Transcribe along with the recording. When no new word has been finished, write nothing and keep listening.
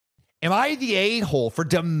Am I the a-hole for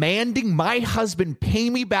demanding my husband pay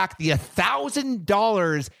me back the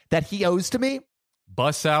 $1,000 that he owes to me?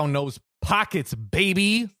 Bust out those pockets,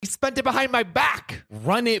 baby. He spent it behind my back.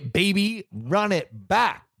 Run it, baby. Run it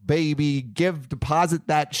back, baby. Deposit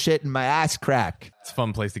that shit in my ass crack. It's a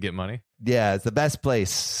fun place to get money. Yeah, it's the best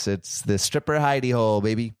place. It's the stripper hidey hole,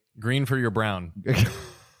 baby. Green for your brown.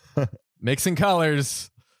 Mixing colors.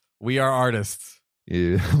 We are artists.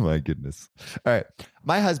 Yeah, my goodness. All right.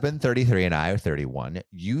 My husband, 33, and I, 31,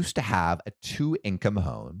 used to have a 2-income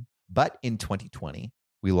home, but in 2020,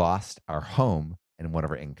 we lost our home and one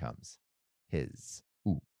of our incomes. His.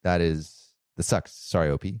 Ooh, that sucks.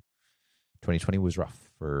 Sorry, OP. 2020 was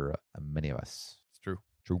rough for many of us. It's true.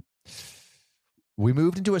 True. We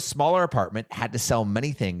moved into a smaller apartment, had to sell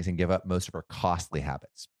many things, and give up most of our costly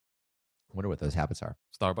habits. I wonder what those habits are.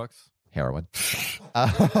 Starbucks. Heroin.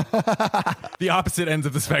 The opposite ends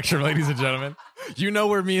of the spectrum, ladies and gentlemen. You know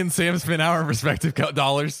where me and Sam spend our respective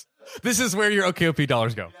dollars. This is where your OKOP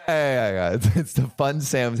dollars go. Yeah. It's the fun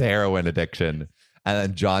Sam's heroin addiction. And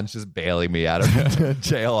then John's just bailing me out of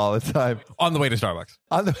jail all the time. On the way to Starbucks.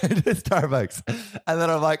 On the way to Starbucks. And then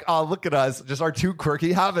I'm like, oh, look at us. Just our 2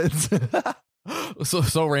 quirky habits.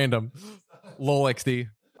 So random. Lol XD.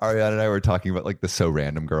 Ariana and I were talking about like the so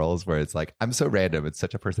random girls where it's like, I'm so random. It's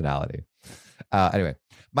such a personality. Anyway,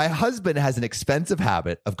 my husband has an expensive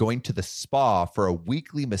habit of going to the spa for a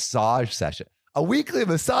weekly massage session. A weekly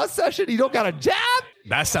massage session? You don't got a jab?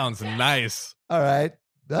 That sounds nice. All right.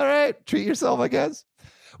 Treat yourself, I guess.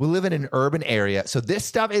 We live in an urban area, so this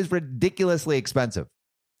stuff is ridiculously expensive.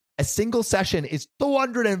 A single session is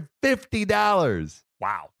 $250.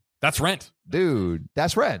 Wow. That's rent. Dude,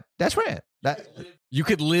 that's rent. You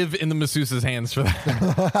could live in the masseuse's hands for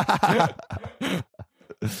that.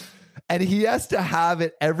 And he has to have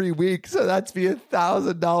it every week, so that's be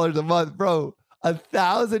 $1,000 a month, bro.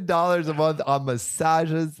 $1,000 a month on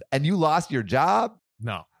massages, and you lost your job?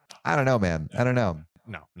 No. I don't know, man. I don't know.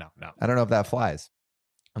 No. I don't know if that flies.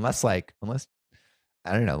 Unless I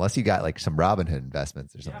don't know, unless you got like some Robinhood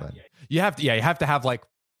investments or something. You have to have like $1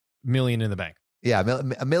 million in the bank. Yeah,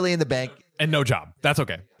 $1 million in the bank. And no job. That's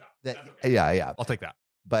okay. Yeah. I'll take that.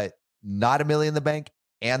 But not $1 million in the bank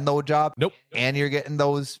and no job? Nope. And you're getting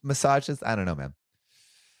those massages? I don't know, man.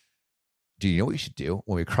 Do you know what we should do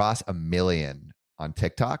when we cross 1 million on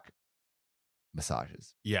TikTok?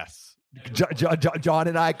 Massages. Yes. John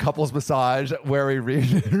and I couples massage where we read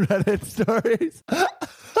Reddit stories.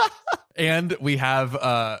 And we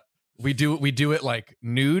have we do it like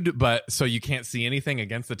nude, but so you can't see anything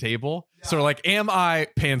against the table. Yeah. So we're like, am I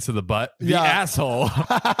pants to the butt? The asshole.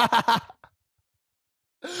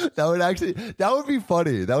 That would be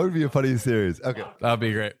funny. That would be a funny series. Okay. That would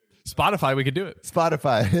be great. Spotify, we could do it.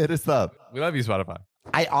 Spotify, hit us up. We love you, Spotify.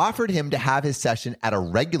 I offered him to have his session at a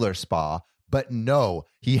regular spa, but no,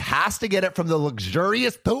 he has to get it from the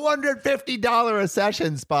luxurious $250 a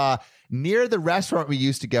session spa near the restaurant we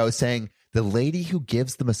used to go, saying the lady who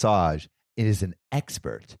gives the massage is an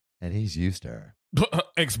expert and he's used to her.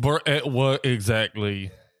 Expert at what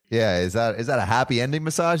exactly? Yeah, is that a happy ending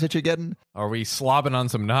massage that you're getting? Are we slobbing on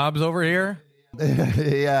some knobs over here?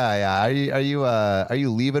 Yeah. Are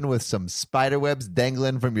you leaving with some spider webs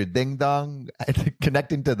dangling from your ding dong,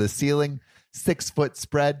 connecting to the ceiling, 6-foot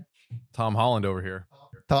spread? Tom Holland over here.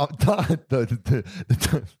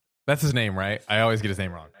 That's his name, right? I always get his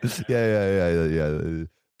name wrong. Yeah.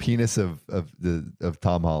 Penis of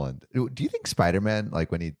Tom Holland. Do you think Spider-Man, like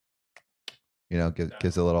when he,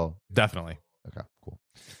 gives a little? Definitely. Okay, cool.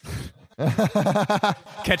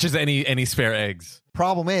 Catches any spare eggs.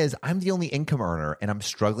 Problem is, I'm the only income earner and I'm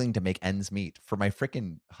struggling to make ends meet for my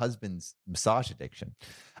freaking husband's massage addiction.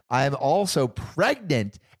 I'm also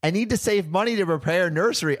pregnant and need to save money to prepare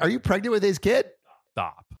nursery. Are you pregnant with his kid?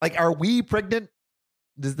 Stop. Like, are we pregnant?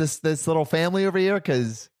 Does this little family over here?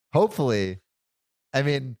 Because hopefully, I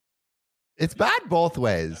mean, it's bad both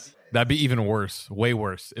ways. That'd be even worse. Way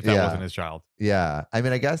worse if that wasn't his child. Yeah. I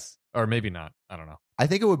mean, I guess. Or maybe not. I don't know. I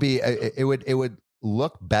think it would be, it would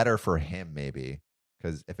look better for him maybe,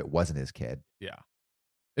 because if it wasn't his kid. Yeah.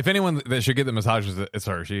 If anyone that should get the massages, it's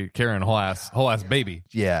her. She carrying a whole ass baby.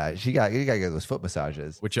 Yeah, you gotta get those foot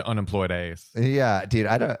massages. Which you unemployed ass. Yeah, dude.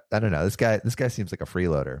 I don't know. This guy seems like a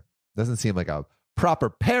freeloader. Doesn't seem like a proper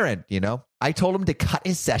parent, I told him to cut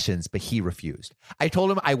his sessions, but he refused. I told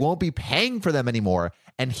him I won't be paying for them anymore,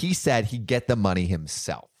 and he said he'd get the money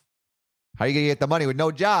himself. How are you gonna get the money with no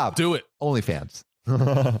job? Do it. OnlyFans.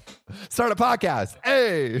 Start a podcast.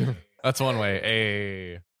 Hey. That's one way.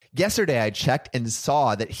 Hey. Yesterday, I checked and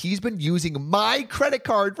saw that he's been using my credit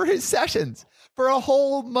card for his sessions for a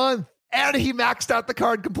whole month, and he maxed out the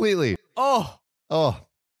card completely. Oh.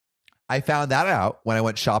 I found that out when I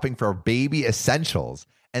went shopping for baby essentials,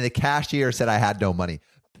 and the cashier said I had no money.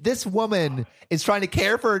 This woman is trying to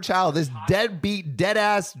care for her child. This deadbeat,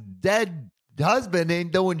 dead-ass, dead husband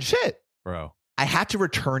ain't doing shit. Bro. I had to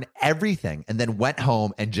return everything and then went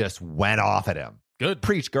home and just went off at him. Good.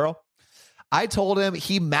 Preach, girl. I told him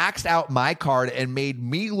he maxed out my card and made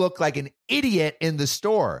me look like an idiot in the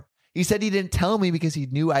store. He said he didn't tell me because he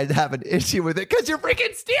knew I'd have an issue with it because you're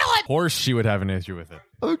freaking stealing. Of course she would have an issue with it.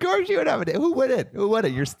 Of course you would have it. Who wouldn't? Who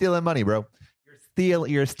wouldn't? You're stealing money, bro.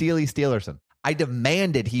 You're a Steely Steelerson. I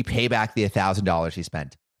demanded he pay back the $1,000 he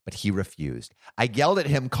spent, but he refused. I yelled at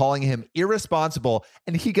him, calling him irresponsible,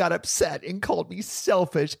 and he got upset and called me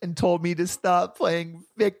selfish and told me to stop playing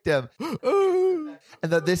victim.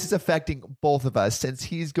 And that this is affecting both of us since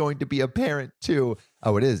he's going to be a parent too.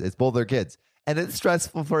 Oh, it is. It's both their kids. And it's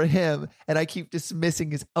stressful for him, and I keep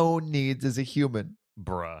dismissing his own needs as a human.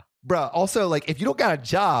 Bruh. Also, like, if you don't got a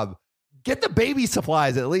job, get the baby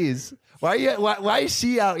supplies at least. Why is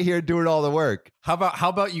she out here doing all the work? How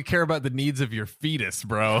about you care about the needs of your fetus,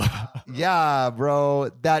 bro? Yeah,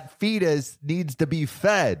 bro. That fetus needs to be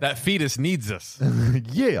fed. That fetus needs us.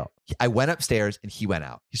 Yeah. I went upstairs and he went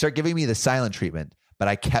out. He started giving me the silent treatment, but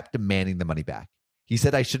I kept demanding the money back. He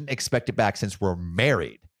said I shouldn't expect it back since we're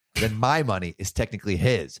married. Then my money is technically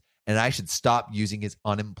his, and I should stop using his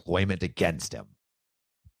unemployment against him.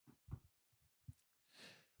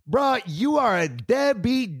 Bruh, you are a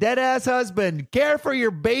deadbeat, dead-ass husband. Care for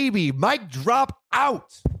your baby. Mic drop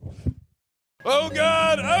out. Oh,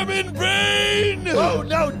 God, I'm in pain. Oh,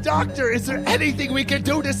 no, doctor. Is there anything we can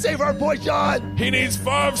do to save our boy Sean? He needs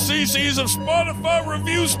 5 cc's of Spotify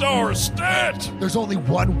review stars. Stat. There's only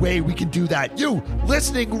one way we can do that. You,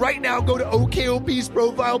 listening right now, go to OKOP's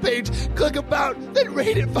profile page, click about, then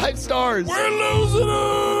rate it 5 stars. We're losing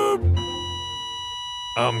him.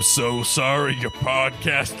 I'm so sorry your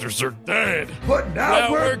podcasters are dead. But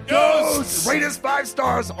now we're ghosts. Rate us 5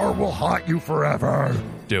 stars or we'll haunt you forever.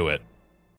 Do it.